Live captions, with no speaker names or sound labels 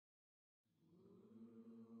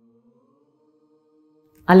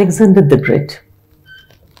Alexander the Great,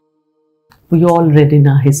 we all read in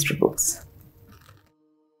our history books.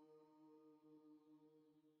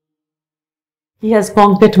 He has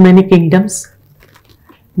conquered many kingdoms.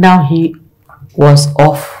 Now he was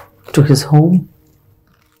off to his home,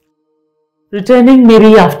 returning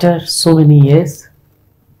maybe after so many years.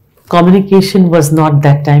 Communication was not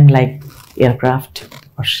that time like aircraft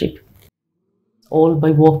or ship, all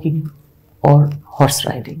by walking or horse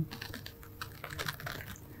riding.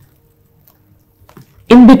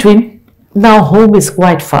 In between, now home is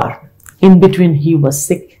quite far. In between, he was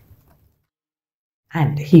sick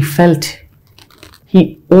and he felt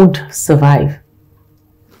he won't survive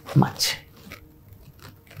much.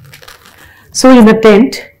 So in a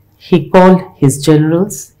tent, he called his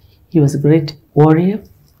generals. He was a great warrior.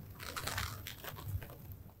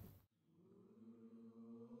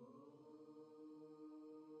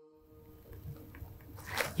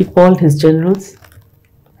 He called his generals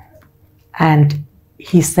and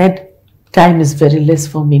he said, time is very less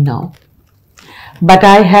for me now, but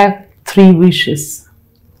I have 3 wishes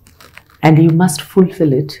and you must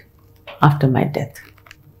fulfill it after my death.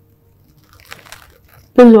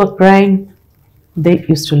 People were crying. They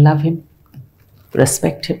used to love him,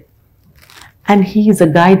 respect him, and he is a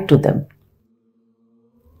guide to them.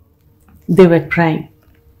 They were crying,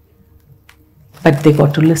 but they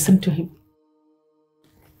got to listen to him.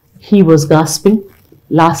 He was gasping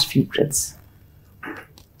last few breaths.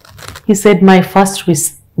 He said, my first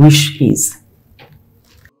wish is,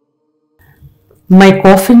 my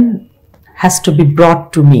coffin has to be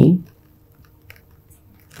brought to me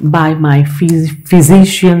by my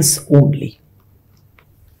physicians only.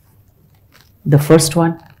 The first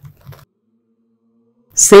one,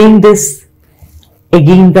 saying this,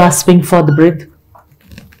 again gasping for the breath.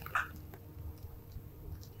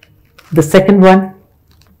 The second one,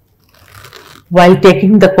 while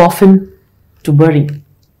taking the coffin to bury,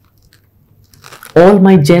 all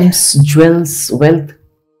my gems, jewels, wealth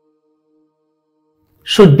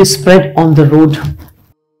should be spread on the road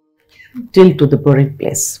till to the burying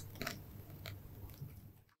place.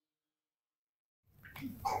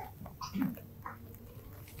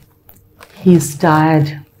 He is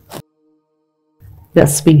tired,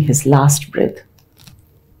 gasping his last breath.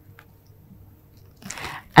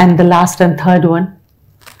 And the last and third one,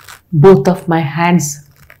 both of my hands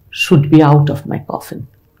should be out of my coffin.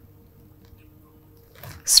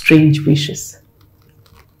 Strange wishes.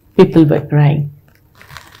 People were crying.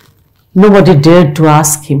 Nobody dared to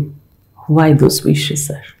ask him why those wishes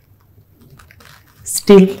are.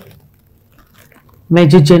 Still,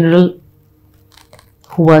 Major General,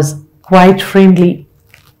 who was quite friendly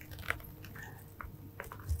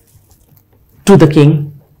to the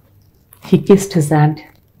king, he kissed his hand.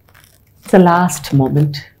 It's the last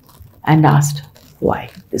moment, and asked why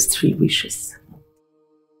these 3 wishes.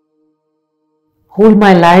 Whole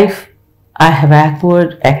my life I have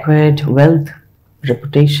acquired wealth,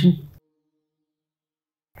 reputation,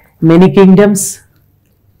 many kingdoms,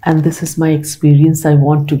 and this is my experience I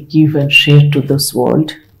want to give and share to this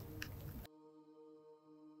world.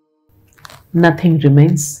 Nothing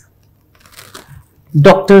remains.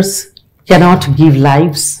 Doctors cannot give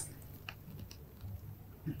lives.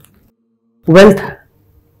 Wealth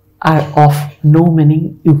are of no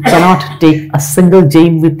meaning. You cannot take a single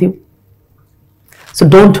gem with you. So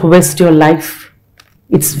don't waste your life.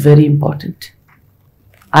 It's very important.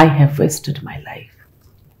 I have wasted my life.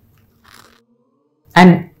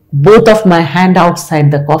 And both of my hand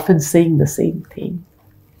outside the coffin saying the same thing.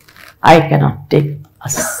 I cannot take a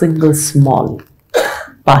single small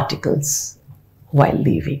particles while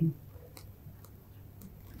leaving.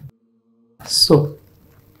 So,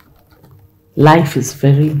 life is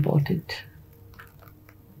very important.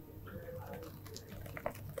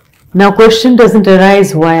 Now, question doesn't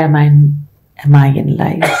arise, why am I in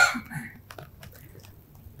life?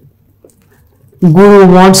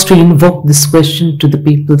 Guru wants to invoke this question to the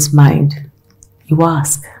people's mind. You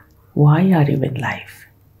ask, why are you in life?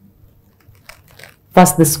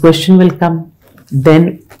 First this question will come,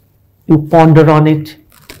 then you ponder on it,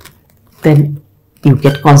 then you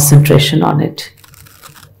get concentration on it,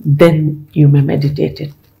 then you may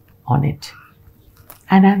meditate on it.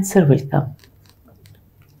 An answer will come.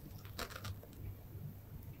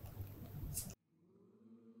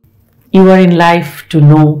 You are in life to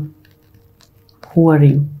know who are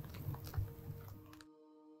you.